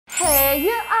there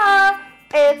you are.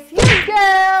 It's your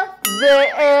girl, the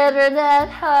internet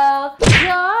hoe,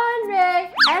 Johnrey.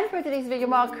 And for today's video,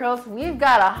 mga curls, we've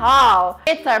got a haul.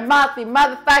 It's our monthly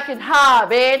motherfucking haul,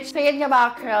 bitch. So yun nga,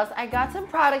 mga curls, I got some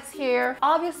products here,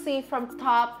 obviously from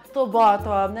top to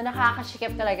bottom, na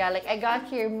nakakashikip talaga. Like, I got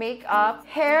here makeup,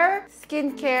 hair,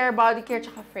 skincare, body care,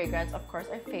 tsaka fragrance, of course,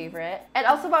 our favorite. And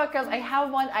also, mga curls, I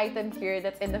have one item here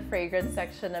that's in the fragrance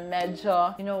section na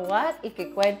medyo, you know what?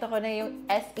 Ikikwento ko na yung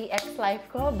SEX life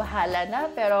ko. Bahala na.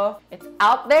 Pero it's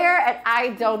out there and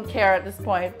I don't care at this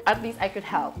point. At least I could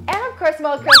help. And of course,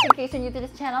 mga curls, in case you're new to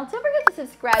this channel, don't forget to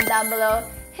subscribe down below.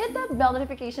 Hit that bell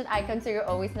notification icon so you're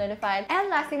always notified. And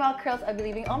lastly, mga curls, I'll be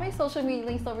leaving all my social media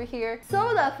links over here. So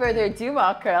without further ado,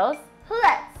 mga curls,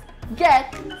 let's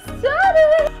get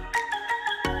started!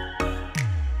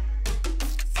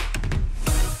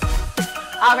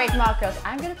 Alright, mga curls,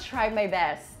 I'm gonna try my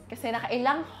best. Kasi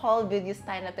nakailang haul videos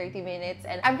tayo na 30 minutes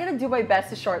and I'm gonna do my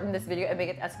best to shorten this video and make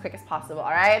it as quick as possible,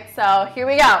 alright? So, here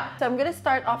we go! So, I'm gonna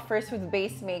start off first with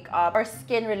base makeup or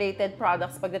skin-related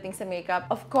products pagdating sa makeup.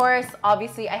 Of course,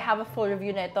 obviously, I have a full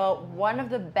review nito. One of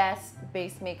the best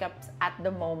base makeups at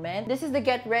the moment. This is the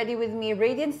Get Ready With Me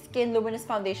Radiant Skin Luminous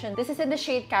Foundation. This is in the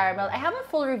shade Caramel. I have a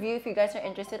full review if you guys are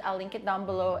interested. I'll link it down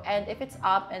below. And if it's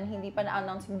up and hindi pa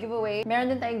na-announce yung giveaway, meron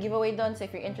din tayong giveaway doon. So,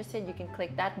 if you're interested, you can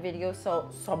click that video.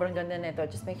 So, sobrang ganda nito.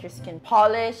 Just make your skin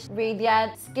polished,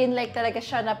 radiant, skin-like talaga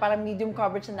siya na parang medium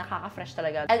coverage na nakaka-fresh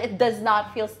talaga. And it does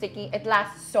not feel sticky. It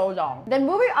lasts so long. Then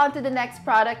moving on to the next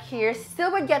product here,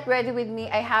 still with Get Ready With Me,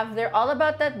 I have their All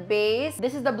About That base.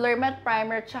 This is the Blur Matte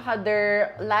Primer tsaka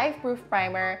their Life Proof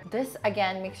Primer. This,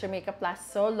 again, makes your makeup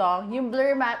last so long. Yung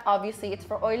Blur Matte, obviously, it's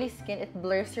for oily skin. It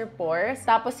blurs your pores.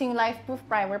 Tapos yung Life Proof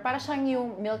Primer, para siyang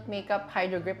yung Milk Makeup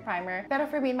Hydro Grip Primer. Pero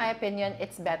for me, in my opinion,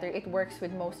 it's better. It works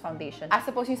with most foundation. As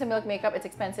opposed yung sa Milk Makeup, it's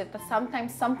expensive, but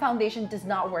sometimes some foundation does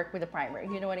not work with the primer.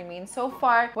 You know what I mean? So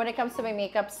far, when it comes to my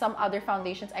makeup, some other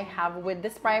foundations I have with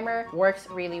this primer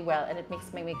works really well and it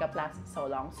makes my makeup last so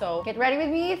long. So get ready with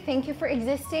me. Thank you for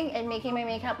existing and making my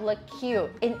makeup look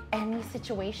cute in any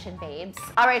situation, babes.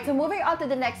 Alright, so moving on to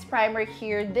the next primer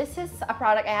here. This is a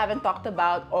product I haven't talked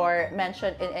about or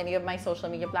mentioned in any of my social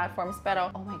media platforms,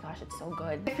 pero oh my gosh, it's so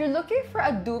good. If you're looking for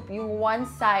a dupe, yung one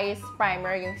size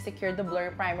primer, yung Secure the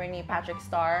Blur primer ni Patrick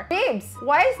Star, babes,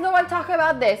 why is no one talking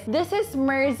about this? This is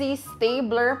Mersey Stay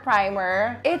Blur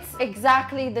Primer. It's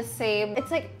exactly the same. It's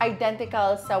like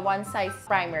identical sa one size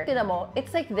primer. Tignan mo,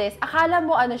 it's like this. Akala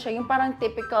mo ano siya, yung parang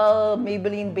typical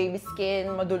Maybelline baby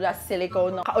skin, madulas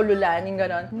silicone, kaululan, yung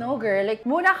ganon. No girl, like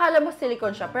muna akala mo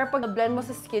silicone siya, pero pag blend mo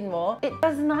sa skin mo, it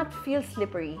does not feel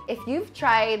slippery. If you've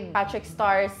tried Patrick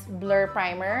Star's Blur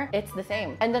Primer, it's the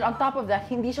same. And then on top of that,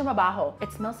 hindi siya mabaho. It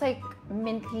smells like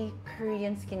minty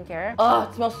Korean skincare. Oh,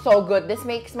 it smells so good. This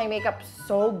makes my makeup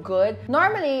so good.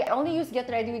 Normally, I only use Get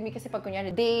Ready With Me kasi pag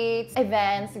kunyari dates,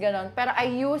 events, ganon. Pero I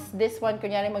use this one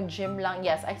kunyari mag-gym lang.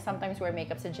 Yes, I sometimes wear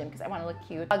makeup sa gym because I want to look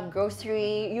cute. Pag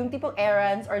grocery, yung tipong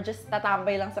errands or just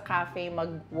tatambay lang sa cafe,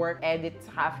 mag-work, edit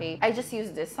sa cafe, I just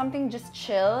use this. Something just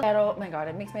chill. Pero, oh my god,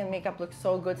 it makes my makeup look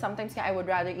so good. Sometimes I would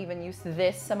rather even use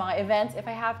this sa mga events if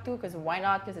I have to because why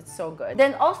not? Because it's so good.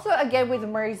 Then also, again, with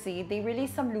Mersey, they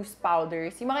release some loose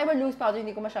powders. Yung mga iba loose powder,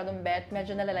 hindi ko masyadong bet.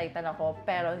 Medyo nalalaitan ako.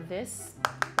 Pero this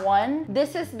one,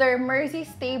 this is their Mersey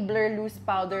Stay Blur Loose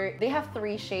Powder. They have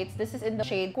 3 shades. This is in the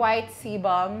shade Quiet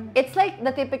Sebum. It's like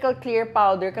the typical clear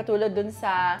powder, katulad dun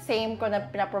sa same ko na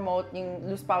pinapromote yung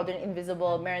loose powder in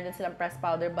Invisible. Meron din silang pressed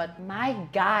powder, but my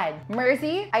god!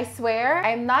 Mersey, I swear,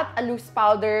 I'm not a loose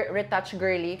powder retouch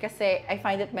girly kasi I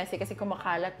find it messy kasi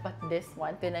kumakalat, but this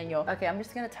one, tinan nyo. Okay, I'm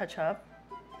just gonna touch up.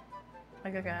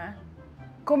 Okay.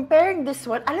 Comparing this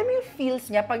one, alam mo yung feels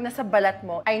niya pag nasa balat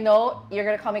mo. I know, you're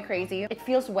gonna call me crazy. It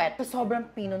feels wet. So,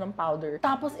 sobrang pino ng powder.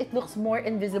 Tapos, it looks more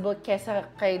invisible kesa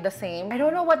kay the same. I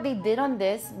don't know what they did on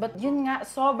this, but yun nga,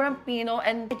 sobrang pino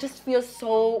and it just feels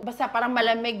so basa. Parang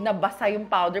malamig na basa yung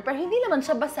powder. Pero hindi naman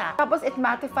siya basa. Tapos, it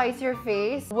mattifies your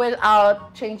face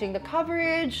without changing the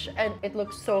coverage and it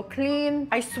looks so clean.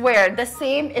 I swear, the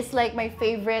same is like my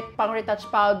favorite pang retouch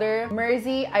powder.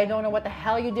 Mersey, I don't know what the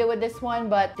hell you did with this one,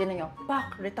 but tinan nyo,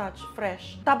 pak! Retouch,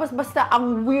 fresh. Tapos basta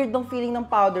ang weird ng feeling ng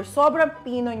powder. Sobrang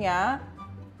pino niya.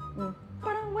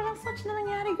 Parang walang such na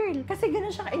nangyari, girl. Kasi ganun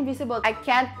siya ka-invisible. I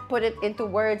can't put it into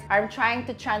words. I'm trying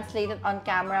to translate it on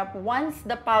camera. Once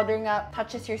the powder nga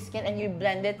touches your skin and you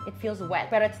blend it, it feels wet.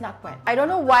 Pero it's not wet. I don't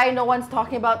know why no one's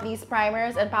talking about these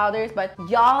primers and powders, but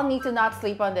y'all need to not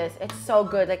sleep on this. It's so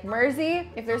good. Like Mersey,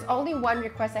 if there's only one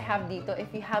request I have dito,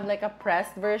 if you have like a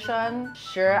pressed version,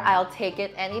 sure, I'll take it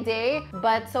any day.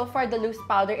 But so far, the loose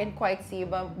powder in Quiet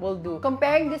Sebum will do.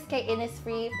 Comparing this kay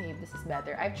Innisfree, babe, this is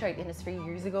better. I've tried Innisfree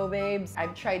years ago, babes.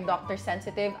 I've tried Dr. doctor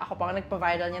sensitive. Ako pa nga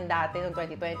nagpa-viral niyan dati noong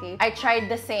 2020. I tried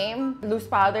the same loose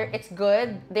powder. It's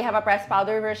good. They have a pressed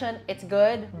powder version. It's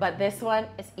good. But this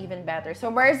one is even better. So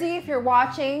Mersey, if you're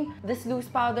watching this loose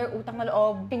powder, utang na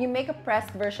loob, can you make a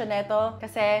pressed version nito?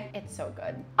 Kasi it's so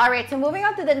good. Alright, so moving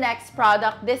on to the next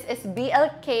product. This is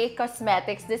BLK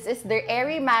Cosmetics. This is their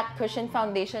Airy Matte Cushion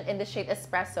Foundation in the shade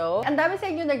Espresso. Ang dami sa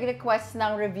inyo nag-request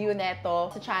ng review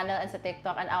neto sa channel and sa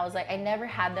TikTok, and I was like, I never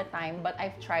had the time, but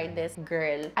I've tried this.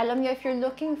 Girl, alam nyo, if you're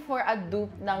looking for a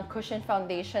dupe ng cushion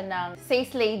foundation ng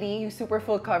Says Lady, yung super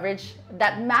full coverage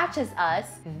that matches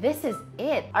us, this is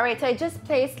it. Alright, so I just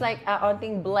placed like a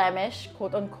onting blemish,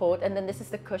 quote unquote, and then this is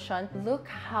the cushion. Look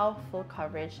how full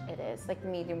coverage it is, like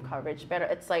medium coverage, pero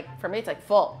it's like, for me, it's like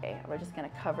full. Okay, we're just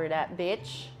gonna cover that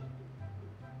bitch.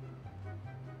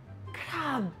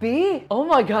 Grabe! Oh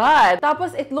my God!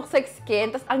 Tapos it looks like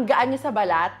skin, tapos ang gaan niya sa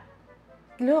balat.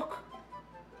 Look!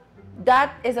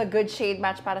 That is a good shade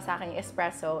match para sa akin yung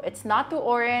Espresso. It's not too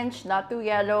orange, not too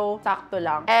yellow, sakto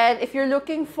lang. And if you're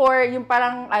looking for yung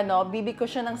parang BB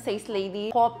cushion ng Says Lady,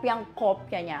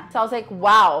 kopyang-kopya niya. So I was like,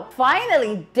 wow,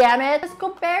 finally, damn it! Just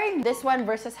comparing this one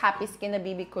versus Happy Skin na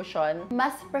BB cushion,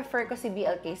 mas prefer ko si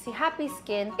BLK. Si Happy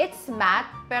Skin, it's matte,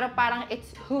 pero parang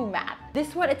it's too matte.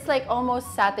 This one, it's like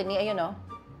almost satiny, ayun o.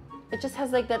 It just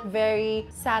has like that very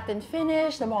satin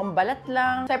finish, na mukhang balat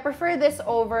lang. So I prefer this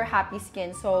over Happy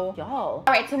Skin, so y'all.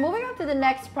 Alright, so moving on to the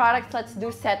next product, let's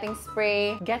do setting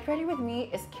spray. Get Ready With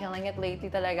Me is killing it lately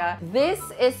talaga. This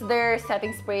is their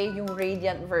setting spray, yung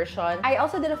radiant version. I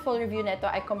also did a full review nito.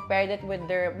 I compared it with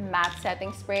their matte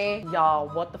setting spray. Y'all,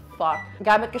 what the fuck?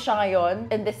 Gamit ko siya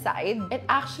ngayon in this side. It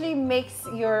actually makes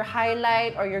your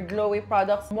highlight or your glowy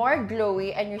products more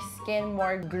glowy and your skin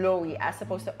more glowy as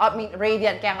opposed to,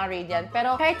 radiant, kaya nga radiant.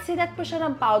 Pero kahit sinat po siya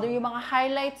ng powder, yung mga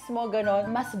highlights mo,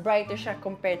 ganon, mas brighter siya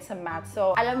compared sa matte.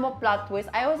 So, alam mo, plot twist,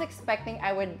 I was expecting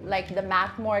I would like the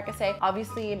matte more kasi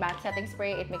obviously, matte setting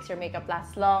spray, it makes your makeup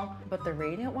last long. But the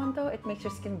radiant one though, it makes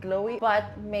your skin glowy,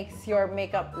 but makes your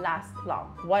makeup last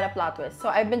long. What a plot twist.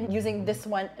 So, I've been using this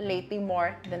one lately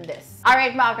more than this.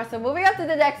 Alright, mga so moving on to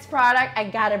the next product, I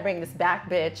gotta bring this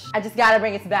back, bitch. I just gotta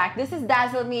bring it back. This is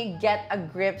Dazzle Me Get a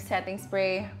Grip Setting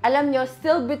Spray. Alam nyo,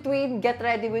 still between Get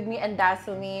Ready With Me and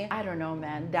Dazzle Me, I don't know,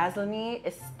 man. Dazzle Me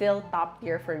is still top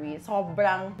tier for me.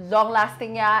 Sobrang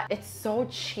long-lasting niya. It's so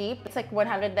cheap. It's like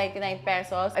 199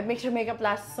 pesos. It makes your makeup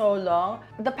last so long.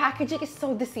 The packaging is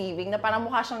so deceiving na parang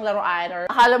mukha siyang laruan or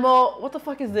akala mo, what the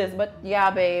fuck is this? But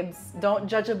yeah, babes, don't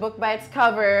judge a book by its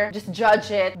cover. Just judge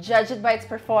it. Judge it by its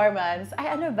performance.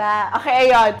 Ay, ano ba?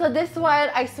 Okay, ayun. So this one,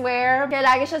 I swear, kaya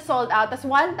lagi siya sold out. Tapos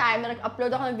one time, na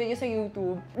nag-upload ako ng video sa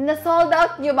YouTube, na-sold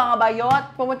out yung mga bayot.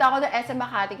 Pumunta ako ng SM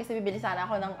Makati kasi bibili sana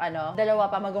ako ng dalawa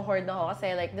pa, mag-hoard na ako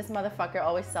kasi like this motherfucker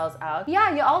always sells out.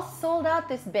 Yeah, you all sold out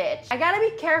this bitch. I gotta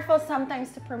be careful sometimes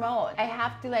to promote. I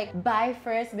have to like buy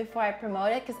first before I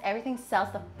promote it because everything sells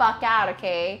the fuck out,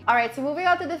 okay? Alright, so moving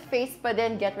on to the face but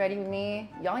then Get Ready With Me.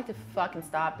 Y'all need to fucking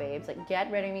stop, babes. Like, Get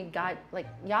Ready With Me,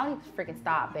 y'all need to freaking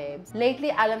stop, babes.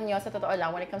 Lately, alam nyo, sa totoo lang,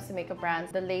 when it comes to makeup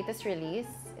brands, the latest release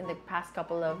in the past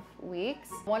couple of weeks,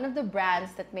 one of the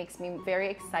brands that makes me very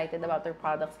excited about their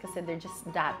products kasi they're just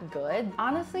that good.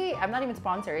 Honestly, I'm not even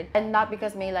sponsored and not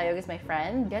because May Layog is my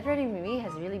friend. Get Ready With Me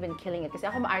has really been killing it kasi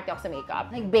ako maarte ako sa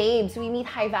makeup. Like, babes, we meet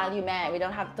high value men. We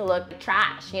don't have to look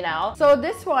trash, you know? So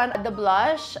this one, the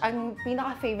blush, ang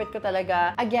pinaka-favorite ko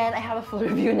talaga. Again, I have a full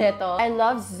review nito. I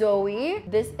love Zoe.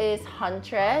 This is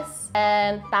Huntress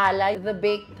and Tala, the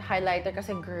baked highlighter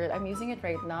kasi girl, I'm using it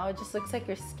right now. It just looks like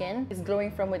your skin is glowing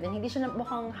from within. Hindi siya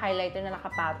mukhang highlighter na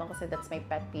nakapatong kasi that's my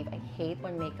pet peeve. I hate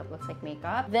when makeup looks like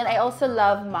makeup. Then I also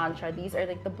love Mantra. These are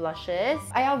like the blushes.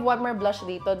 I have one more blush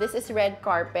dito. This is Red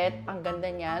Carpet. Ang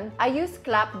ganda niyan. I use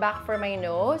Clapback for my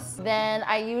nose. Then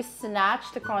I use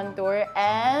Snatch to contour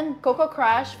and Cocoa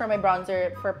Crush for my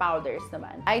bronzer for powders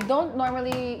naman. I don't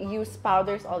normally use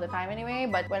powders all the time anyway,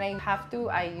 but when I have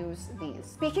to, I use these.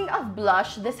 Speaking of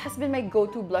blush, this has been my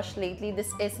go-to blush lately.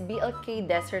 This is BLK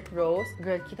Desert Rose.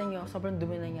 Girl, kita nyo, sobrang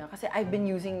dumi na niya kasi I've been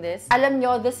using this. Alam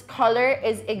nyo, this color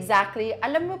is exactly,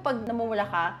 alam mo pag namumula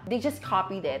ka, they just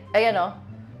copied it. Ayan o.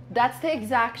 That's the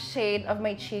exact shade of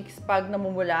my cheeks pag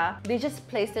namumula. They just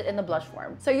placed it in the blush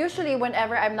form. So usually,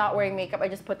 whenever I'm not wearing makeup, I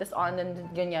just put this on and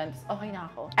ganyan. Okay na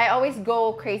ako. I always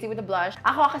go crazy with the blush.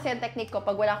 Ako kasi ang technique ko,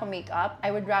 pag wala akong makeup,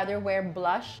 I would rather wear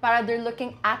blush para they're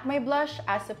looking at my blush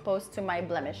as opposed to my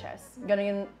blemishes. Ganun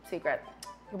yung secret.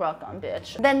 You're welcome,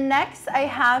 bitch. Then next, I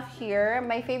have here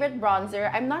my favorite bronzer.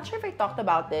 I'm not sure if I talked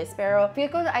about this, pero feel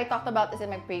ko I talked about this in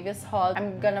my previous haul.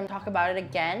 I'm gonna talk about it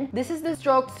again. This is the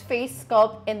Strokes Face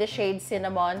Sculpt in the shade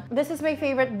Cinnamon. This is my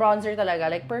favorite bronzer talaga.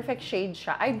 Like, perfect shade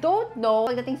siya. I don't know,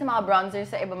 pagdating sa mga bronzers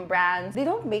sa ibang brands, they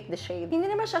don't make the shade.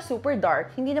 Hindi naman siya super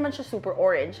dark. Hindi naman siya super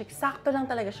orange. Like, sakto lang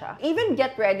talaga siya. Even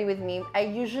Get Ready With Me, I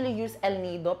usually use El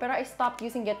Nido, pero I stopped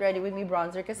using Get Ready With Me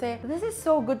bronzer kasi this is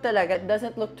so good talaga. It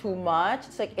doesn't look too much.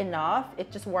 It's like enough. It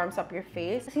just warms up your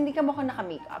face. Kasi hindi ka mukhang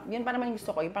naka-makeup. Yun pa naman yung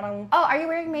gusto ko. Yung parang, oh, are you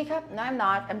wearing makeup? No, I'm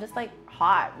not. I'm just like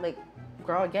hot. Like,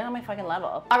 girl, get on my fucking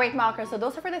level. Alright, mga girls, so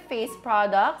those are for the face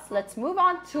products. Let's move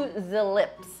on to the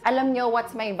lips. Alam nyo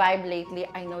what's my vibe lately?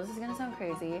 I know this is gonna sound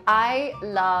crazy. I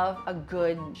love a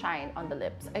good shine on the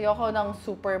lips. Ayoko ng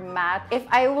super matte. If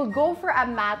I will go for a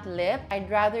matte lip, I'd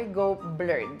rather go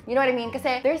blurred. You know what I mean?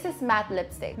 Kasi there's this matte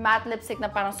lipstick. Matte lipstick na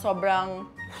parang sobrang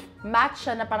matte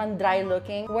siya na parang dry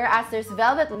looking. Whereas there's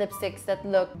velvet lipsticks that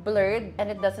look blurred and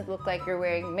it doesn't look like you're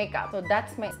wearing makeup. So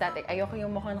that's my aesthetic. Ayoko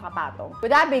yung mukhang nakapatong. With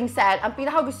that being said, ang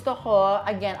pinaka gusto ko,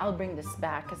 again, I'll bring this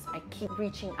back because I keep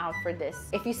reaching out for this.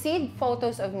 If you see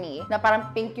photos of me na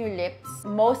parang pink yung lips,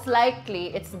 most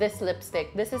likely it's this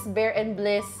lipstick. This is Bare and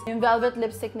Bliss, yung velvet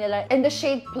lipstick nila in the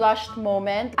shade Plushed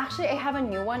Moment. Actually, I have a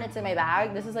new one. It's in my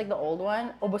bag. This is like the old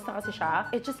one. Ubos na kasi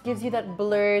siya. It just gives you that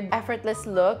blurred, effortless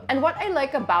look. And what I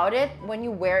like about it, when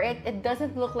you wear it, it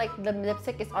doesn't look like the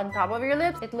lipstick is on top of your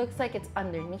lips. It looks like it's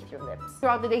underneath your lips.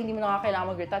 Throughout the day, hindi mo na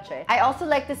kailangan mag-retouch eh. I also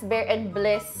like this Bare and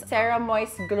Bliss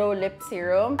Moist Glow Lip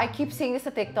Serum. I keep seeing this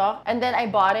on TikTok and then I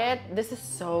bought it. This is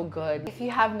so good. If you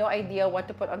have no idea what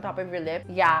to put on top of your lip,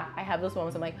 yeah, I have those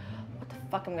moments I'm like,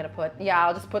 fuck I'm gonna put? Yeah,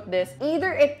 I'll just put this.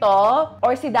 Either ito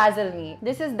or si Dazzle Me.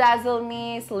 This is Dazzle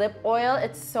Me's lip oil.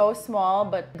 It's so small,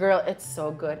 but girl, it's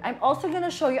so good. I'm also gonna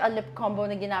show you a lip combo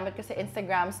na ginamit ko sa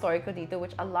Instagram story ko dito,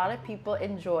 which a lot of people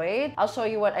enjoyed. I'll show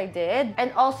you what I did.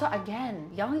 And also,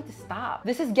 again, y'all need to stop.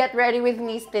 This is Get Ready With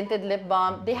Me's Tinted Lip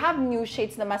Balm. They have new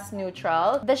shades na mas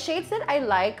neutral. The shades that I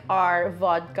like are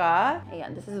Vodka.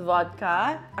 Ayan, this is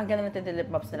Vodka. Ang ganda ng tinted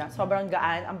lip balms nila. Sobrang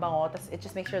gaan, ang bango, tas it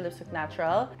just makes your lips look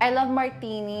natural. I love Martini.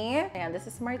 And this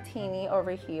is Martini over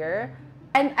here.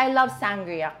 And I love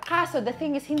Sangria. Kaso, the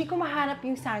thing is, hindi ko mahanap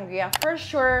yung Sangria. For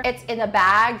sure, it's in a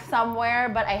bag somewhere,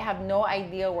 but I have no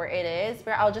idea where it is.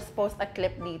 But I'll just post a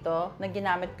clip dito na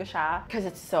ginamit ko siya because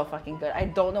it's so fucking good. I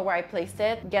don't know where I placed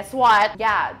it. Guess what?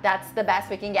 Yeah, that's the best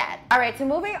we can get. Alright, so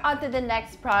moving on to the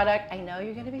next product. I know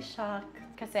you're gonna be shocked.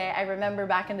 Kasi I remember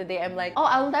back in the day, I'm like, oh,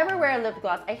 I'll never wear a lip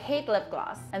gloss. I hate lip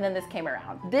gloss. And then this came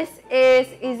around. This is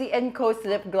Izzy & Co's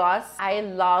lip gloss. I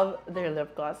love their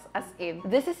lip gloss, as in.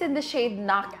 This is in the shade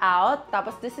Knockout.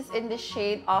 Tapos this is in the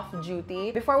shade Off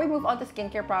Duty. Before we move on to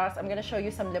skincare products, I'm gonna show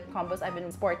you some lip combos I've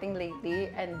been sporting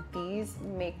lately. And these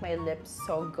make my lips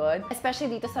so good. Especially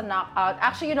dito sa Knockout.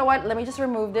 Actually, you know what? Let me just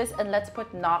remove this and let's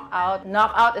put Knockout.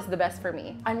 Knockout is the best for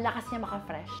me. Ang lakas niya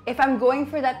maka-fresh. If I'm going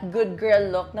for that good girl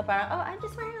look na parang, oh, I'm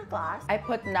just wearing a gloss, I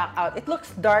put Knockout. It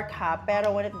looks dark ha,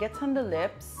 pero when it gets on the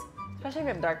lips, especially if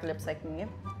you have dark lips like me,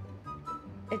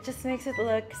 it just makes it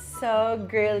look so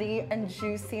girly and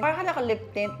juicy. Parang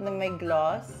naka-lip tint na may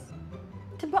gloss.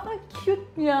 Diba ang cute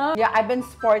niya? Yeah, I've been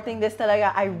sporting this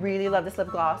talaga. I really love this lip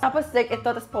gloss. Tapos like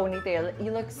ito, tas ponytail.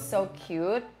 You look so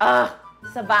cute. Ugh!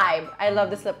 It's a vibe. I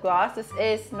love this lip gloss. This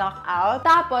is Knockout.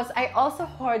 Tapos, I also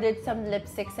hoarded some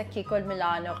lipstick sa Kiko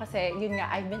Milano kasi yun nga,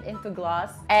 I've been into gloss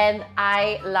and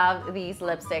I love these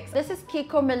lipsticks. This is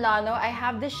Kiko Milano. I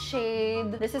have the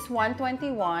shade. This is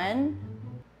 121.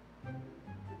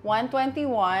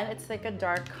 121. It's like a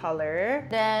dark color.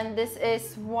 Then, this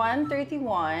is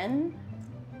 131.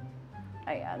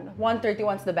 Ayan.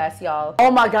 131's the best, y'all. Oh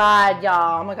my god,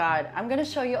 y'all. Oh my god. I'm gonna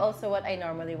show you also what I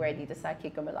normally wear dito sa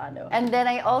Kiko Milano. And then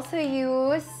I also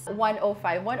use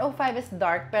 105. 105 is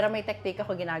dark, pero may technique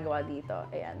ako ginagawa dito.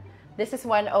 Ayan. This is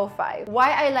 105.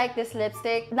 Why I like this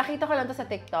lipstick, nakita ko lang to sa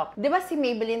TikTok. Di ba si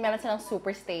Maybelline meron silang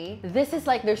Super Stay? This is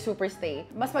like their Super Stay.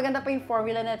 Mas maganda pa yung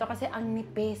formula na ito kasi ang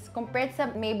nipis. Compared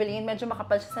sa Maybelline, medyo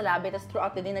makapal siya sa labi, tapos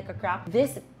throughout the day nagka-crack.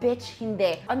 This bitch,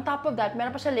 hindi. On top of that,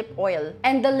 meron pa siya lip oil.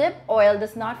 And the lip oil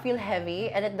does not feel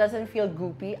heavy and it doesn't feel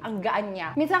goopy. Ang gaan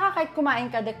niya. Minsan ka kahit kumain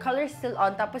ka, the color is still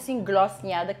on, tapos yung gloss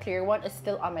niya, the clear one, is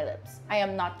still on my lips. I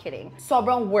am not kidding.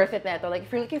 Sobrang worth it na ito. Like, if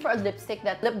you're looking for a lipstick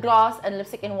that lip gloss and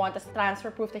lipstick in one, tas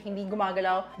transfer-proof na hindi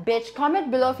gumagalaw. Bitch, comment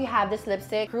below if you have this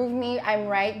lipstick. Prove me I'm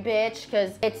right, bitch,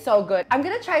 because it's so good. I'm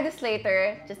gonna try this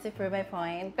later, just to prove my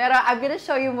point. Pero I'm gonna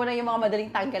show you muna yung mga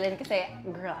madaling tanggalin kasi,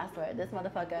 girl, I swear, this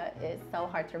motherfucker is so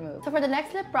hard to remove. So for the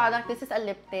next lip product, this is a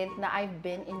lip tint na I've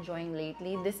been enjoying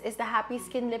lately. This is the Happy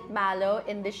Skin Lip Mallow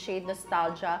in the shade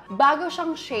Nostalgia. Bago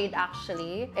siyang shade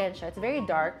actually. And siya, it's very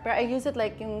dark, but I use it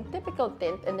like yung typical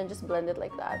tint and then just blend it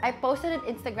like that. I posted an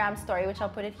Instagram story, which I'll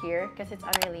put it here because it's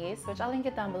unreleased, which I'll link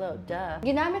it down below. Duh.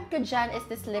 Ginamit ko dyan is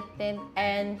this lip tint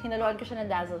and hinaluan ko siya ng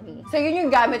Dazzle V. So yun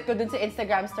yung gamit ko dun sa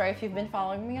Instagram story if you've been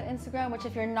following me on Instagram, which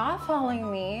if you're not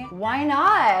following me, why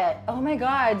not? Oh my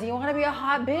god, do you want to be a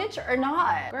hot bitch or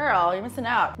not? Girl, you're missing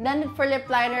out. Then for lip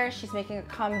liner, she's making a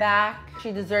comeback.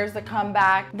 She deserves the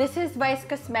comeback. This is Vice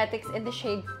Cosmetics in the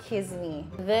shade Kiss Me.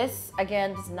 This,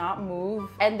 again, does not move.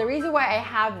 And the reason why I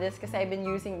have this because I've been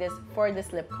using this for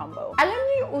this lip combo. Alam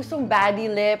niyo yung usong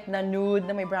baddie lip na nude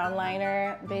na may brown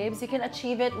liner? Babes, you can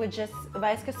achieve it with just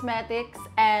Vice Cosmetics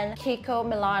and Kiko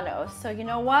Milano. So you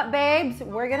know what, babes?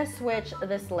 We're gonna switch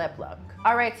this lip look.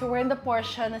 Alright, so we're in the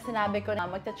portion na sinabi ko na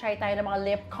magta-try tayo ng mga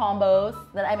lip combos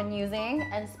that I've been using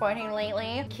and sporting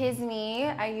lately. Kiss Me,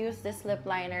 I use this lip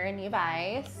liner ni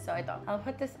Vice. So ito, I'll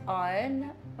put this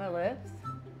on my lips.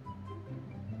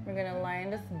 We're gonna line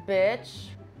this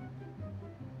bitch.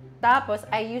 Tapos,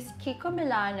 I use Kiko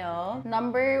Milano,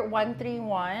 number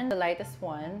 131, the lightest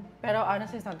one. Pero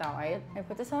honestly, it's not that white. I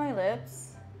put this on my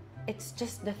lips. It's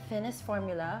just the thinnest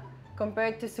formula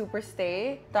compared to Super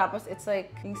Stay. Tapos, it's like,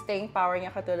 yung staying power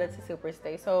niya katulad sa Super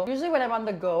Stay. So, usually when I'm on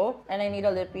the go and I need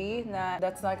a lippy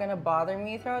that's not gonna bother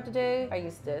me throughout the day, I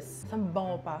use this. Ang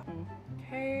bango pa.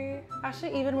 Okay.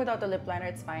 Actually, even without the lip liner,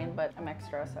 it's fine, but I'm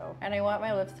extra, so. And I want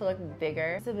my lips to look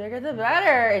bigger. The bigger, the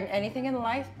better in anything in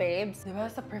life, babes.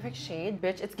 It's the perfect shade.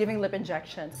 Bitch, it's giving lip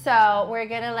injection. So, we're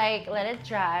gonna, like, let it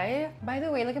dry. By the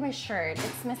way, look at my shirt.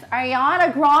 It's Miss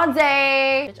Ariana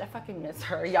Grande! Bitch, I fucking miss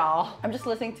her, y'all. I'm just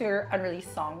listening to her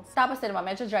unreleased songs. Tapos din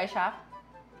naman, medyo dry siya.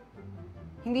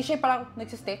 Hindi siya parang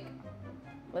nagsistick.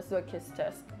 Let's do a kiss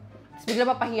test.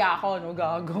 Bigla papahiya ako, no,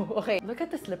 gago. Okay, look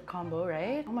at this lip combo,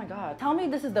 right? Oh my god. Tell me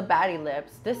this is the baddie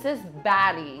lips. This is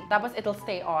baddie. Tapos it'll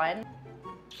stay on.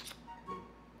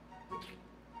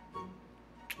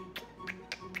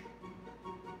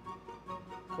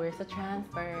 Where's the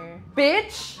transfer?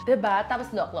 Bitch! Diba? Tapos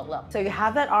look, look, look. So you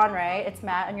have that on, right? It's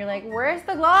matte, and you're like, where's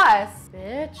the gloss?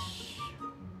 Bitch.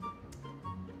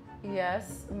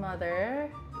 Yes, mother.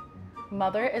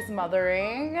 Mother is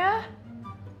mothering.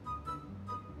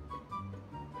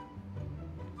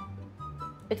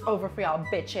 It's over for y'all,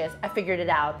 bitches. I figured it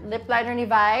out. Lip liner ni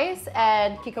Vice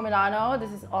and Kiko Milano.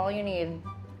 This is all you need.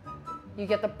 You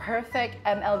get the perfect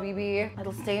MLBB.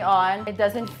 It'll stay on. It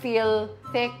doesn't feel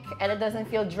thick and it doesn't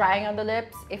feel drying on the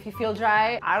lips. If you feel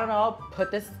dry, I don't know,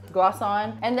 put this gloss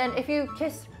on. And then if you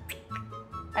kiss,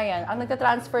 ayan, ang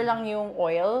nagtatransfer lang yung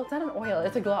oil. It's not an oil,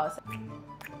 it's a gloss.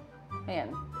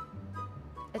 Ayan.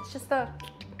 It's just the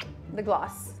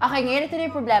gloss. Okay, ngayon ito na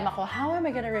yung problema ko. How am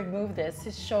I gonna remove this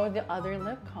to show the other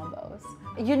lip combos?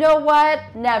 You know what?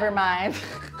 Never mind.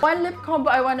 One lip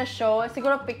combo I wanna show,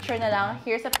 siguro picture na lang.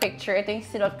 Here's a picture. Ito yung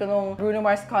sinot ko nung Bruno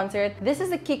Mars concert. This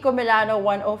is the Kiko Milano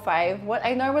 105. What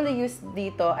I normally use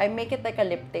dito, I make it like a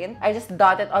lip tint. I just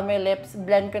dot it on my lips,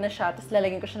 blend ko na siya, tapos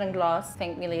lalagyan ko siya ng gloss.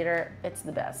 Thank me later. It's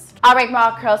the best. Alright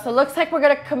mga curls, so looks like we're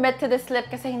gonna commit to this lip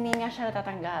kasi hindi nga siya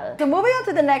natatanggal. So moving on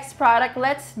to the next product,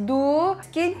 let's do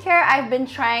skincare. I've been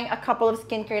trying a couple of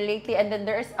skincare lately, and then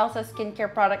there is also a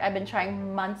skincare product I've been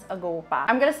trying months ago pa.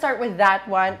 I'm gonna start with that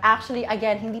one. Actually,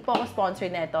 again, hindi po ako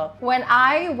sponsored nito. When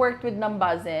I worked with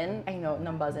Numbuzin, I know,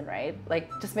 Numbuzin, right? Like,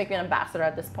 just make me an ambassador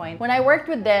at this point. When I worked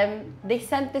with them, they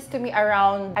sent this to me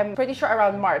around, I'm pretty sure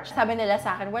around March. Sabi nila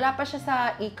sa akin, wala pa siya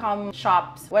sa e-com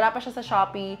shops. Wala pa siya sa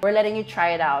Shopee. We're letting you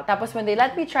try it out. Tapos when they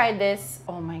let me try this,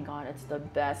 oh my god, it's the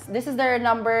best. This is their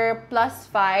number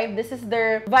 +5. This is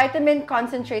their vitamin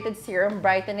concentrated serum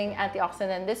brightening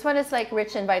antioxidant. This one is like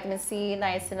rich in vitamin C,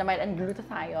 niacinamide, and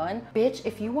glutathione. Bitch,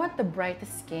 if you want the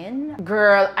brightest skin,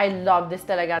 girl, I love this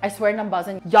talaga. I swear,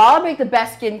 Numbuzin, y'all make the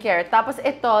best skincare. Tapos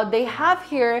ito, they have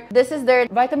here, this is their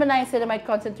vitamin niacinamide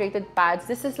concentrated pads.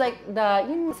 This is like the,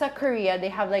 yun sa Korea, they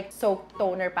have like soap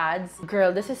toner pads.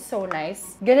 Girl, this is so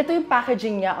nice. Ganito yung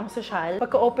packaging niya, ang social.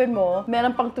 Pagka-open mo,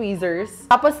 meron pang tweezers.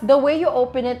 Tapos the way you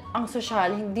open it, ang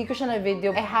social, hindi ko siya na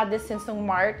video. I had this since nung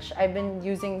March. I've been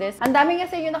using this. Ang dami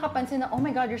kasi yung nakapansin na, oh my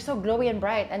God, you're so glowy and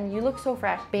bright and you look so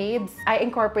fresh. Babes, I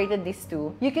incorporated these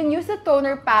two. You can use the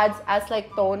toner pads as like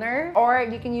toner or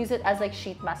you can use it as like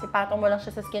sheet mask. Ipatong mo lang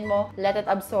siya sa skin mo, let it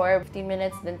absorb 15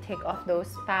 minutes, then take off those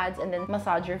pads and then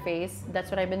massage your face. That's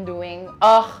what I've been doing.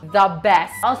 Ugh, the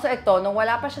best. Also ito, nung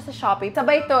wala pa siya sa Shopee,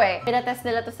 sabay ito eh. Pinatest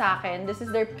nila to sa akin. This is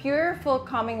their Pure Full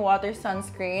Calming Water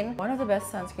Sunscreen. One of the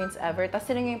best sunscreens ever. Tapos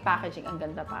sino yung packaging, ang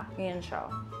ganda pa. Ganyan siya.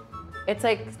 It's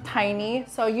like tiny.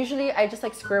 So usually I just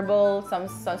like scribble some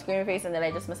sunscreen in my face and then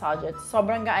I just massage it.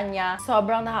 Sobrang gaan niya.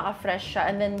 Sobrang nakaka-fresh siya.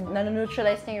 And then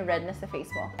nano-neutralize niya yung redness sa face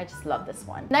mo. I just love this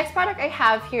one. Next product I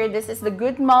have here, this is the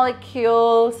Good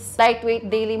Molecules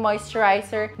Lightweight Daily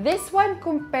Moisturizer. This one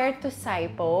compared to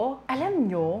Saipo, alam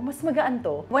nyo, mas magaan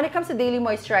to. When it comes to daily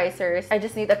moisturizers, I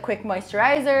just need a quick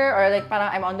moisturizer or like parang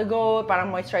I'm on the go,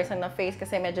 parang moisturize lang na face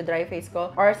kasi medyo dry face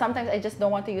ko. Or sometimes I just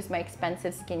don't want to use my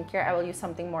expensive skincare. I will use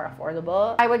something more affordable.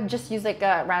 I would just use like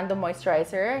a random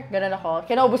moisturizer. Ganun ako.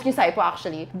 Kinaubos ko yung Saipo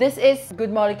actually. This is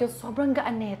Good Molecules. Sobrang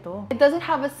gaan nito. It doesn't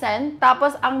have a scent.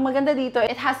 Tapos, ang maganda dito,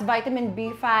 it has vitamin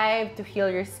B5 to heal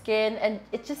your skin. And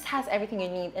it just has everything you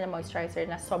need in a moisturizer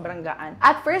na sobrang gaan.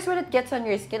 At first, when it gets on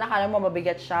your skin, akala mo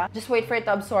mabigat siya. Just wait for it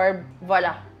to absorb.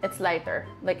 Voila. It's lighter.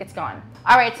 Like, it's gone.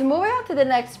 Alright, so moving on to the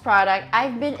next product.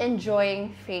 I've been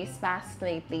enjoying face masks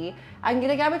lately. Ang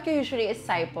ginagamit ko usually is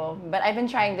Saipo, but I've been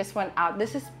trying this one out.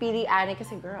 This is Pili Annie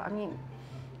kasi girl, I mean,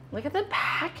 look at the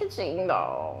packaging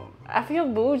though. I feel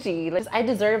bougie. Like, I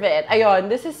deserve it. Ayun,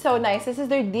 this is so nice. This is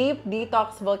their Deep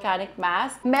Detox Volcanic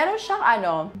Mask. Meron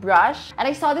siyang brush. And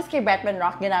I saw this kay Bretman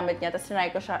Rock, ginamit niya. Tapos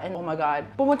trinay ko siya and oh my God.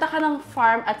 Pumunta ka ng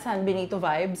farm at San Benito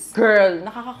vibes. Girl,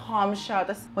 nakaka-calm siya.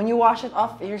 Tapos when you wash it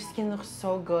off, your skin looks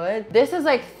so good. This is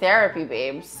like therapy,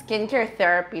 babes. Skincare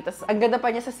therapy. Tapos ang ganda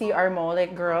pa niya sa CR mo.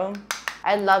 Like, girl,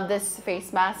 I love this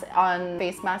face mask on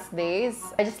face mask days.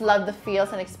 I just love the feels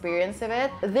and experience of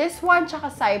it. This one, tsaka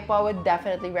Saipo, I would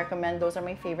definitely recommend. Those are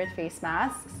my favorite face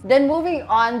masks. Then moving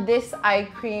on, this eye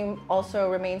cream also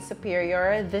remains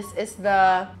superior. This is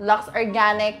the Lux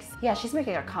Organics. Yeah, she's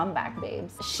making a comeback,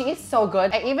 babes. She is so good.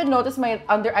 I even noticed my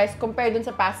under eyes compared dun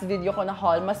sa past video ko na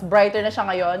haul. Mas brighter na siya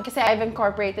ngayon kasi I've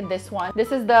incorporated this one.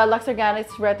 This is the Lux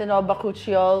Organics Retinol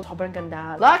Bakuchiol. Sobrang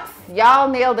ganda. Lux, y'all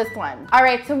nailed this one.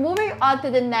 Alright, so moving on to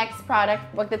the next product,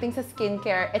 pagdating sa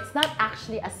skincare, it's not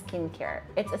actually a skincare.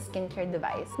 It's a skincare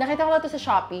device. Nakita ko lang ito sa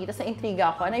Shopee, tapos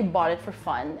na-intriga ako, and I bought it for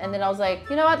fun. And then I was like,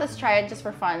 you know what, let's try it just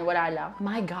for fun. Wala lang.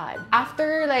 My God.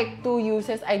 After like 2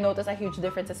 uses, I noticed a huge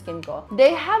difference sa skin ko.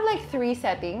 They have like 3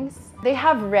 settings. They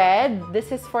have red.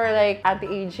 This is for like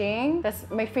anti-aging. Tapos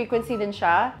may frequency din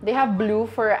siya. They have blue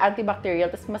for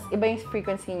antibacterial. Tapos mas iba yung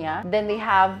frequency niya. Then they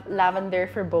have lavender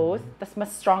for both. Tapos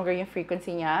mas stronger yung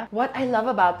frequency niya. What I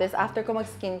love about this, after ko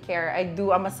mag-skincare, I do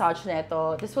a massage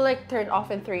nito. This will like turn off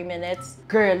in 3 minutes.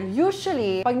 Girl,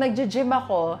 usually, pag nagja-gym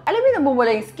ako, alam mo yung namumula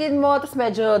yung skin mo, tapos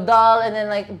medyo dull, and then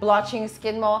like blotching yung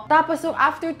skin mo. Tapos so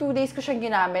after 2 days ko siyang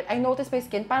ginamit, I noticed my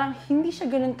skin, parang hindi siya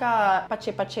ganun ka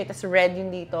pache-pache, tapos red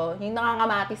yung dito. Yung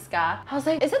nangangamatis ka. I was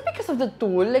like, is it because of the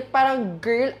tool? Like parang,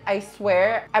 girl, I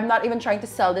swear, I'm not even trying to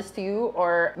sell this to you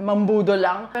or mambudo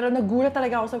lang. Pero nagulat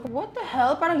talaga ako. So, what the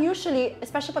hell? Parang usually,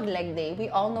 especially pag leg day,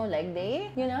 we all know leg day,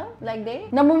 you know? Leg day.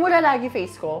 Namumula lagi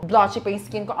face ko. Blotchy pa yung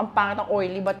skin ko. Ang pangit ng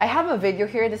oily. But I have a video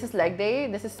here. This is leg day.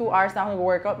 This is 2 hours na ako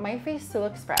nag-workout. My face still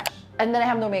looks fresh. And then I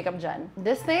have no makeup dyan.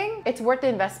 This thing, it's worth the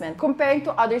investment. Comparing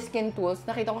to other skin tools,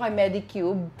 nakita ko kay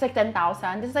Medicube, it's like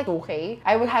 10,000. This is like 2K.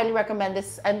 I would highly recommend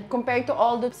this. And compared to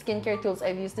all the skincare tools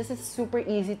I've used, this is super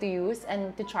easy to use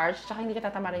and to charge. Tsaka hindi ka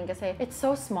tatamarin kasi it's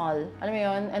so small. Alam mo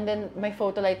yun? And then may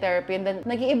photolight therapy. And then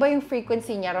nag-iiba yung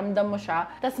frequency niya. Ramdam mo siya.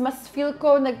 Tapos mas feel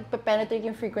ko nagpe-penetrate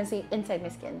yung frequency inside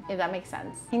my skin. If that makes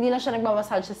sense. Hindi lang siya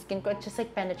nagmamassage sa skin ko. It just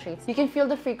like penetrates. You can feel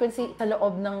the frequency sa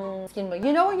loob ng skin mo.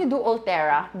 You know when you do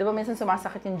Ultera, di ba minsan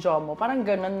sumasakit yung jaw mo? Parang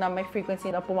ganun na may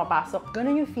frequency na pumapasok.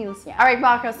 Ganun yung feels niya. Alright,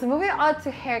 mga girls. So moving on to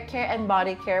hair care and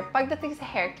body care. Pagdating sa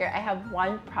hair care, I have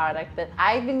one product that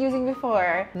I've been using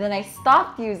before, then I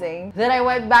stopped using, then I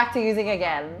went back to using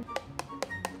again.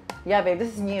 Yeah, babe,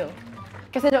 this is new.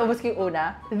 Kasi naubos ko yung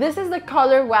una. This is the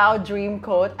Color Wow Dream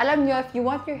Coat. Alam nyo, if you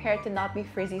want your hair to not be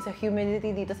frizzy sa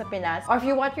humidity dito sa Pinas, or if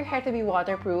you want your hair to be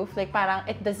waterproof, like parang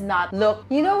it does not look,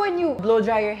 you know when you blow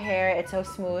dry your hair, it's so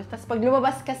smooth. Tapos pag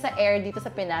lumabas ka sa air dito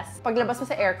sa Pinas, paglabas mo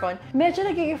sa aircon, medyo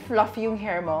nagiging fluffy yung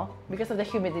hair mo because of the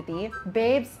humidity.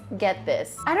 Babes, get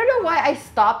this. I don't know why I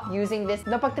stopped using this.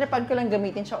 Napagtripan ko lang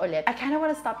gamitin siya ulit. I kind of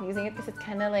want to stop using it because it's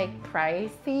kind of like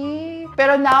pricey.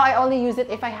 Pero now I only use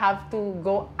it if I have to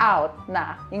go out na.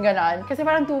 na. Yung ganon. Kasi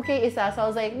parang 2K isa. So I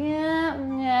was like,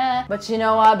 yeah. But you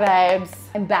know what, babes?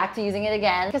 I'm back to using it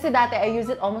again. Kasi dati, I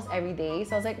use it almost every day.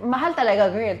 So I was like, mahal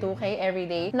talaga, girl, 2K every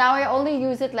day. Now, I only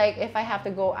use it like if I have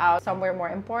to go out somewhere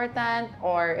more important,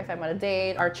 or if I'm on a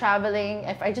date, or traveling.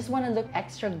 If I just want to look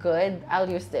extra good, I'll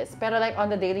use this. Pero like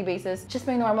on the daily basis, just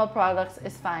my normal products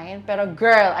is fine. Pero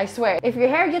girl, I swear, if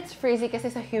your hair gets frizzy kasi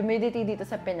sa humidity dito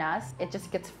sa Pinas, it just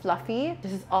gets fluffy.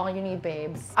 This is all you need,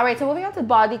 babes. Alright, so moving on to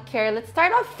body care. Let's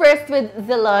start off first with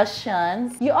the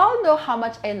lotions. You all know how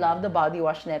much I love the body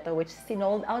wash neto, which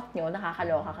sinold out nyo,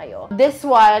 nakakaloka kayo. This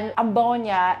one, ang bango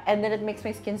niya, and then it makes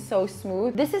my skin so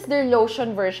smooth. This is their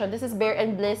lotion version. This is Bare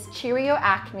and Bliss Cheerio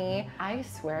Acne. I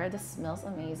swear, this smells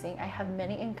amazing. I have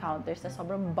many encounters na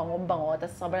sobrang bango-bango,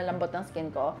 tas sobrang lambot ng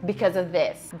skin ko because of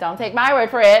this. Don't take my word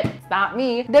for it. It's not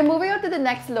me. Then moving on to the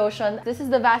next lotion. This is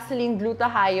the Vaseline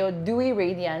Glutathione Dewy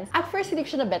Radiance. At first, hindi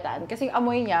ko siya nabetan kasi yung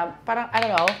amoy niya, parang, I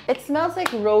don't know, it smells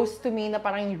like rose to me, na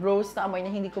parang rose na amoy na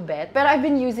hindi ko bet. Pero I've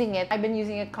been using it. I've been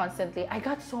using it constantly. I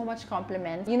got so much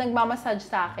compliments. Yung nagmamassage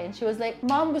sa akin, she was like,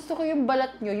 Mom, gusto ko yung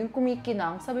balat nyo, yung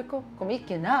kumikinang. Sabi ko,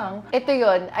 kumikinang? Ito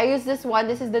yun. I use this one.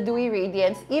 This is the Dewy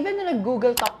Radiance. Even na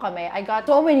nag-Google Talk kami, I got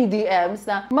so many DMs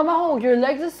na, Mama ho, your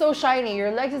legs is so shiny.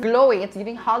 Your legs is glowing. It's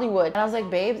giving Hollywood. And I was like,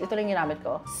 babes, ito lang ginamit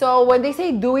ko. So when they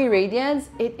say Dewy Radiance,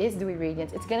 it is Dewy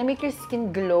Radiance. It's gonna make your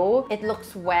skin glow. It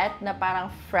looks wet, na parang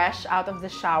fresh out of the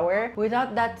shower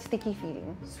without that sticky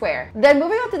feeling. Swear. Then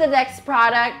moving on to the next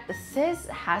product, this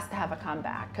has to have a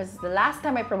comeback because the last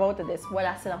time I promoted this,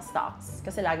 wala silang stocks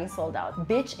kasi laging sold out.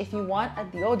 Bitch, if you want a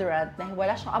deodorant na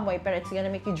wala siyang amoy pero it's gonna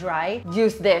make you dry,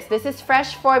 use this. This is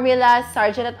Fresh Formula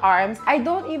Sergeant at Arms. I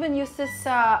don't even use this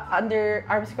sa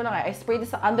underarms ko lang eh. I spray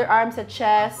this sa underarms, sa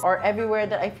chest, or everywhere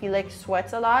that I feel like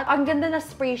sweats a lot. Ang ganda na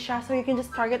spray siya so you can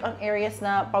just target on areas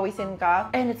na pawisin ka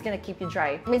and it's gonna keep you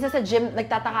dry. Minsan sa gym,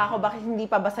 nagtataka ako bakit hindi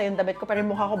pa basa yung damit ko pero yung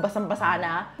mukha ko basang-basa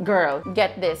na. Girl,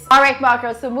 get this. Alright mga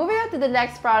girls, so moving on to the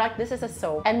next product. This is a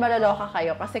soap. And malaloka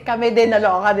kayo kasi kami din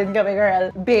naloka din kami,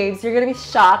 girl. Babes, you're gonna be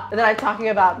shocked that I'm talking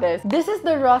about this. This is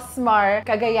the Rosmar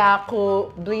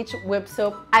Kagayaku Bleach Whip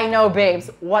Soap. I know, babes.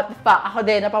 What the fuck? Ako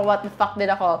din, what the fuck din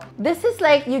ako. This is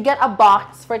like, you get a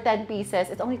box for 10 pieces.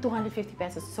 It's only 250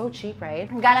 pesos. So cheap, right?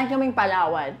 Galang kaming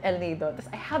Palawan, El Nido. Tapos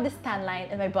I have this tan line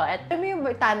in my butt. Alam mo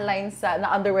yung tan line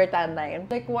na underwear tan line?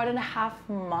 Like 1.5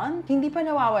 months? Hindi pa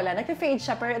nawawala. Nag-fade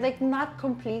siya, pero like not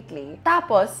completely.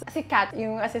 Tapos, si Kat,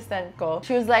 yung assistant ko,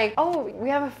 she was like, oh, we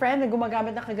have a friend na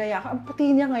gumagamit ng Kagayaku. Ang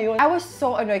puti niya ngayon. I was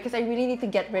so annoyed because I really need to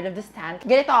get rid of this tan.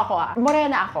 Ganito ako ah.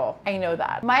 Morena ako. I know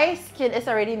that. My skin is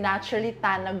already naturally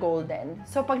tan na golden.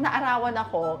 So pag naarawan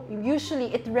ako,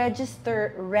 usually it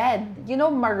register red. You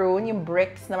know maroon, yung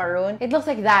bricks na maroon? It looks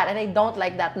like that and I don't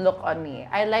like that look on me.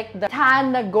 I like the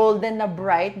tan na golden na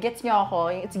bright. Gets niyo ako?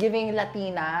 It's giving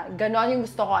Latina. Ganon yung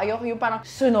gusto ko. Ayoko yung parang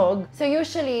sunog. So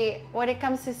usually, when it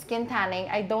comes to skin tanning,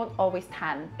 I don't always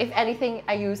tan. If anything,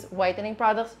 I use whitening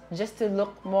products just to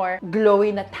look more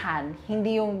glowy na tan.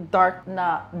 Hindi yung dark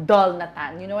na dull na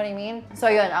tan. You know what I mean? So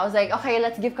yun, I was like, okay,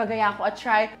 let's give Kagayaku a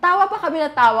try. Tawa pa kami na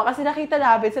tawa kasi nakita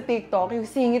namin sa TikTok, yung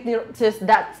singit ni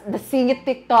the singit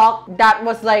TikTok, that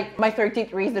was like my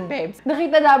 13th reason, babes.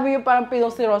 Nakita namin yung parang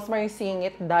pinost si Rosmar yung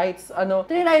singit, diets, ano.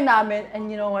 Trinay namin,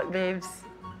 and you know what, babes?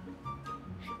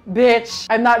 Bitch,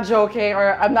 I'm not joking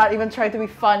or I'm not even trying to be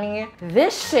funny.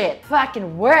 This shit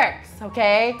fucking works,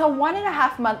 okay? So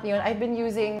 1.5 months yun, I've been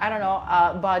using, I don't know,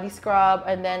 body scrub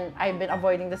and then I've been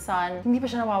avoiding the sun. Hindi pa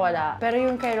siya nawawala. Pero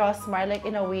yung kay Rosmar, like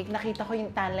in a week, nakita ko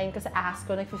yung tan line ko sa ass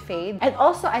ko, nag-fade. And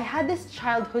also, I had this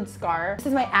childhood scar. This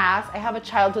is my ass. I have a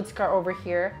childhood scar over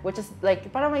here, which is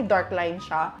like, parang may dark line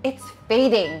siya. It's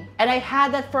fading. And I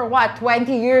had that for what? 20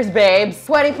 years, babes.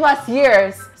 20 plus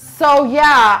years. So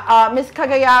yeah, Miss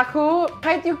Kagayaku,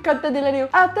 kahit yung kanta nila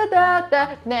yung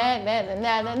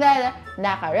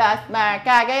Naka-Rosmar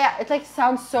Kagaya, it like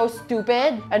sounds so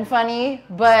stupid and funny,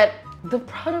 but the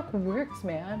product works,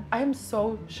 man. I'm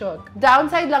so shook.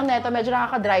 Downside lang nito, medyo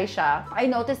nakaka-dry siya. I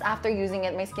noticed after using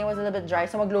it, my skin was a little bit dry,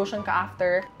 so mag-lotion ka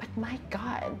after. But my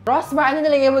God. Rosmar, ano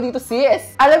nilagay mo dito,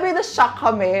 sis? Alam mo yung na-shock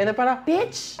kami, na parang,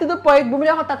 bitch! To the point,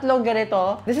 bumili ako 3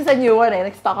 ganito. This is a new one eh,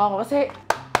 nag-stock ako kasi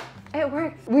it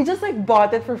works. We just like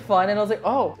bought it for fun and I was like,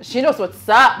 oh, she knows what's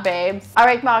up, babes.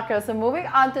 Alright mga girls, so moving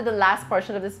on to the last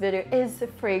portion of this video is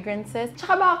fragrances.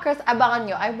 Tsaka mga girls, abangan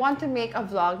nyo, I want to make a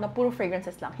vlog na puro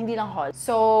fragrances lang, hindi lang haul.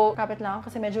 So, kapit lang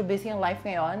kasi medyo busy ang life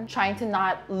ngayon, trying to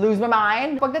not lose my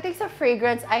mind. Pagdating sa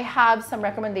fragrance, I have some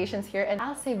recommendations here and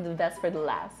I'll save the best for the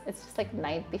last. It's just like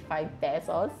 95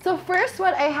 pesos. So first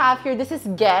what I have here, this is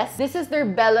Guess. This is their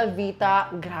Bella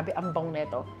Vita. Grabe, ang bong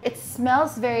nito. It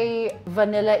smells very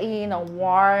vanilla-y, milky, na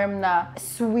warm, na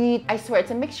sweet. I swear,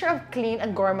 it's a mixture of clean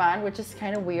and gourmand, which is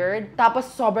kind of weird. Tapos,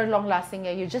 sobrang long-lasting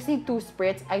niya. You just need 2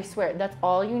 spritz. I swear, that's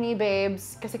all you need,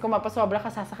 babes. Kasi kung mapasobra ka,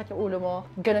 sasakit yung ulo mo.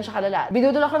 Ganun siya kalala.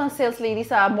 Binudol ako ng sales lady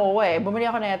sa MOA eh. Bumili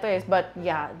ako na ito eh. But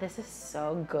yeah, this is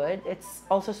so good. It's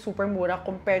also super mura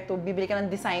compared to bibili ka ng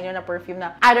designer na perfume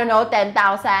na, I don't know,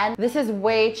 10,000. This is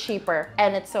way cheaper.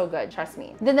 And it's so good, trust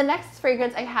me. Then the next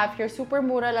fragrance I have here, super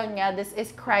mura lang niya. This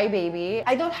is Cry Baby.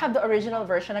 I don't have the original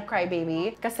version of Cry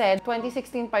Baby kasi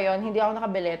 2016 pa yon, hindi ako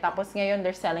nakabili. Tapos ngayon,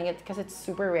 they're selling it because it's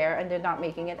super rare and they're not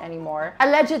making it anymore.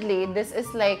 Allegedly, this is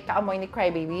like kaamoy ni Cry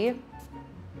Baby.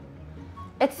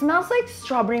 It smells like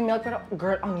strawberry milk, pero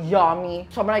girl, ang yummy.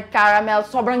 Sobrang like caramel,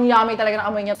 sobrang yummy talaga ng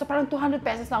amoy niya. So parang 200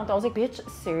 pesos lang to. I was like, bitch,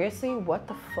 seriously? What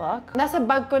the fuck? Nasa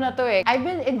bag ko na to eh. I've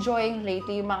been enjoying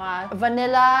lately yung mga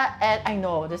vanilla and I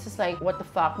know, this is like, what the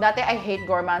fuck? Dati I hate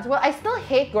gourmands. Well, I still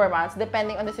hate gourmands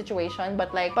depending on the situation.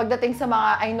 But like, pagdating sa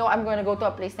mga, I know I'm gonna go to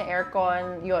a place na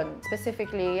aircon, yun.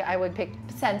 Specifically, I would pick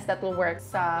scents that will work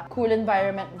sa cool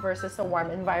environment versus a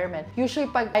warm environment. Usually,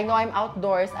 pag I know I'm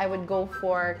outdoors, I would go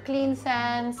for clean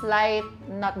scents, light,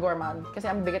 not gourmand. Kasi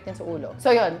ang bigat yun sa ulo.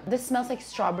 So yun, this smells like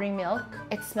strawberry milk.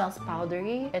 It smells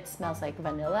powdery. It smells like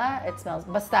vanilla. It smells,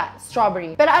 basta,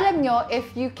 strawberry. Pero alam nyo, if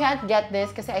you can't get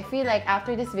this, kasi I feel like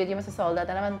after this video, masasold out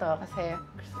na naman to. Kasi,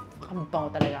 ang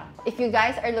bango talaga. If you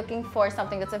guys are looking for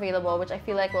something that's available, which I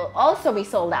feel like will also be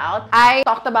sold out, I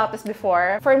talked about this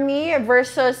before. For me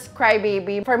versus Cry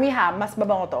Baby, for me ha, mas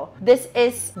mabango to. This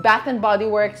is Bath and Body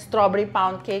Works Strawberry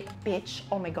Pound Cake. Bitch,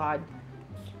 oh my god.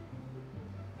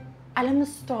 Alam mo,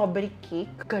 strawberry cake?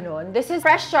 Ganon. This is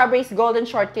fresh strawberries, golden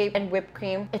shortcake, and whipped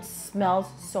cream. It smells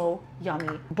so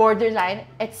yummy. Borderline,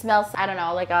 it smells, I don't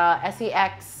know, like a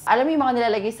SEX. Alam mo yung mga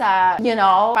nilalagay sa, you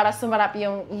know, para sumarap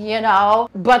yung, you know,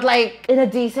 but like, in a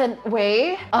decent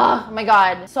way. Oh my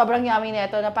god. Sobrang yummy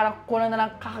nito na parang kulang na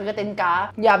lang kakagatin ka.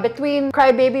 Yeah, between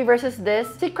Cry Baby versus this.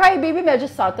 Si Cry Baby medyo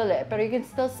subtle eh, pero you can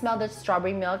still smell the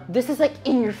strawberry milk. This is like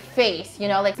in your face,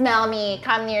 you know, like smell me,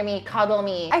 come near me, cuddle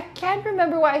me. I can't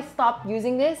remember why I stopped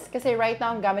using this kasi right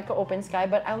now ang gamit ko Open Sky,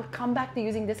 but I will come back to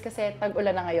using this kasi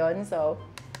tag-ulan na ngayon, so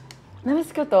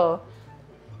namiss ko to.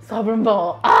 Sobrang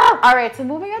bango. Ah! Alright, so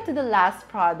moving on to the last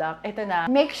product. Ito na.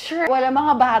 Make sure wala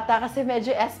mga bata kasi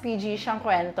medyo SPG siyang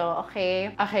kwento. Okay?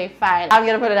 Okay, fine. I'm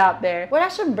gonna put it out there. Wala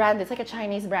siyang brand. It's like a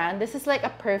Chinese brand. This is like a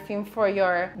perfume for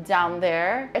your down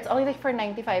there. It's only like for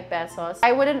 95 pesos.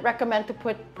 I wouldn't recommend to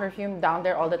put perfume down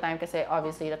there all the time kasi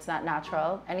obviously that's not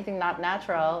natural. Anything not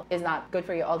natural is not good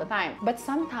for you all the time. But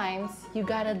sometimes, you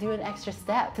gotta do an extra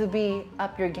step to be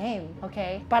up your game.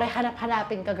 Okay? Para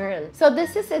hanap-hanapin ka, girl. So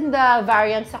this is in the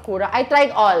variant Sakura. I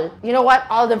tried all. You know what?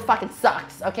 All of them fucking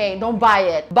sucks. Okay? Don't buy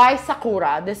it. Buy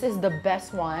Sakura. This is the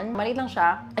best one. Maliit lang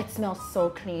siya. It smells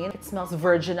so clean. It smells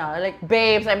virginal. Like,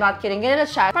 babes, I'm not kidding. Ganyan na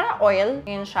siya. Parang oil.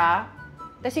 Ganyan siya.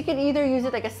 Tapos you can either use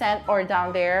it like a scent or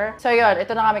down there. So yun,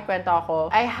 ito na nga may kwento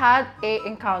ako. I had a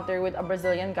encounter with a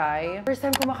Brazilian guy. First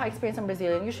time ko maka-experience ng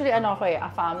Brazilian. Usually ano ako eh, a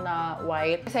femme na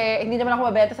white. Kasi hindi naman ako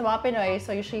mabenta sa mga Pinoy,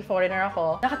 so usually foreigner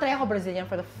ako. Nakatry ako Brazilian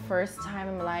for the first time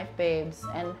in my life, babes.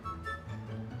 And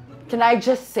can I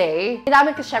just say,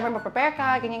 ginamit ko syempre mag-prepare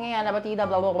ka, ganyan-ganyan, nabatida,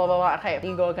 blah, blah, blah, blah, blah. Okay,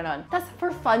 ego, ganon. Tapos for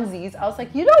funsies, I was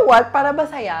like, you know what? Para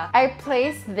masaya, I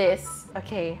placed this,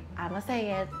 okay, I'm gonna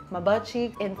say it, my butt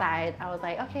cheek inside. I was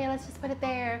like, okay, let's just put it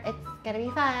there. It's gonna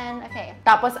be fun. Okay.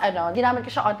 Tapos ano, ginamit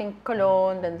ko siya onting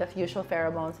cologne, then the usual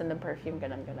pheromones, and the perfume,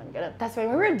 ganon, ganon, ganon. Tapos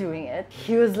when we were doing it,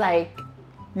 he was like,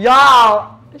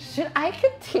 y'all, should I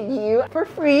continue for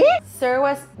free? Sir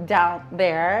was down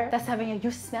there. Tapos sabi niya,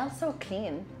 you smell so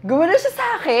clean. Gumano siya sa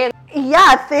akin.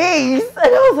 Yeah, thanks.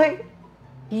 And I was like,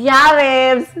 yeah,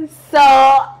 babes. So,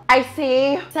 I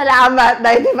say, salamat,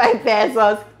 95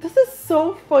 pesos. This is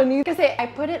so funny. Kasi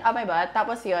I put it on my butt,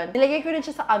 tapos yun, nilagay ko rin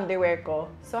siya sa underwear ko.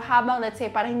 So habang, let's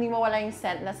say, parang hindi mawala yung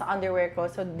scent na sa underwear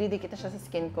ko, so didikit na siya sa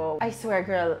skin ko. I swear,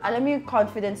 girl, alam mo yung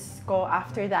confidence ko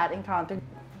after that encounter?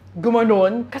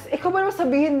 Gumanon. Kasi ikaw ba naman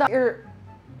sabihin na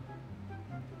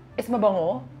is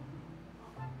mabango?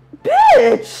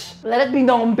 Bitch! Let it be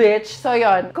known, bitch. So,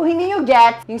 yon. Kung hindi nyo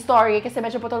get yung story, kasi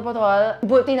medyo putol-putol,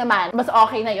 buti naman, mas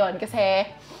okay na yon.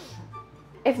 Kasi,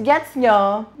 if gets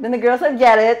nyo, then the girls that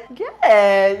get it,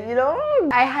 you know?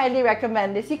 I highly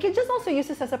recommend this. You can just also use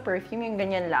this as a perfume, yung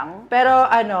ganyan lang. Pero,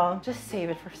 ano, just save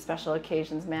it for special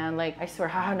occasions, man. Like, I swear,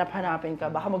 hahanap-hanapin ka.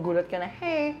 Baka magulat ka na,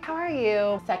 hey, how are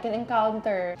you? Second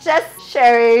encounter. Just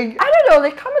sharing. I don't know,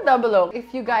 like, comment down below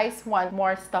if you guys want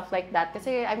more stuff like that.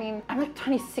 Kasi, I mean, I'm like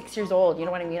 26 years old, you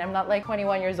know what I mean? I'm not like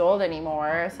 21 years old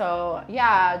anymore. So,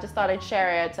 yeah, just thought I'd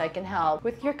share it so I can help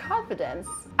with your confidence.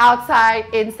 Outside,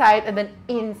 inside, and then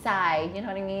inside. You know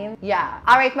what I mean? Yeah.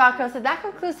 Alright mga curls, so that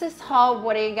concludes this haul.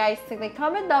 What do you guys think? Like,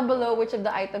 comment down below which of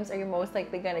the items are you most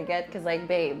likely gonna get. Because like,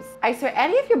 babes, I swear,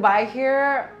 any of you buy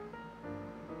here,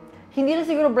 hindi na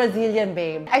siguro Brazilian,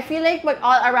 babe. I feel like mag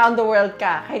all around the world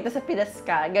ka, kahit nasa Pinas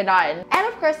ka, ganon. And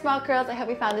of course, mga curls, I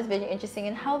hope you found this video interesting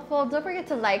and helpful. Don't forget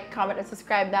to like, comment, and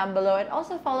subscribe down below. And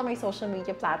also follow my social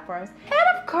media platforms. And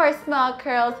of course, mga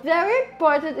curls, very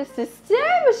important is to stay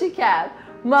what you can.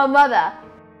 My mother.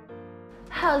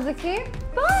 How's the key?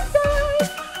 Bye!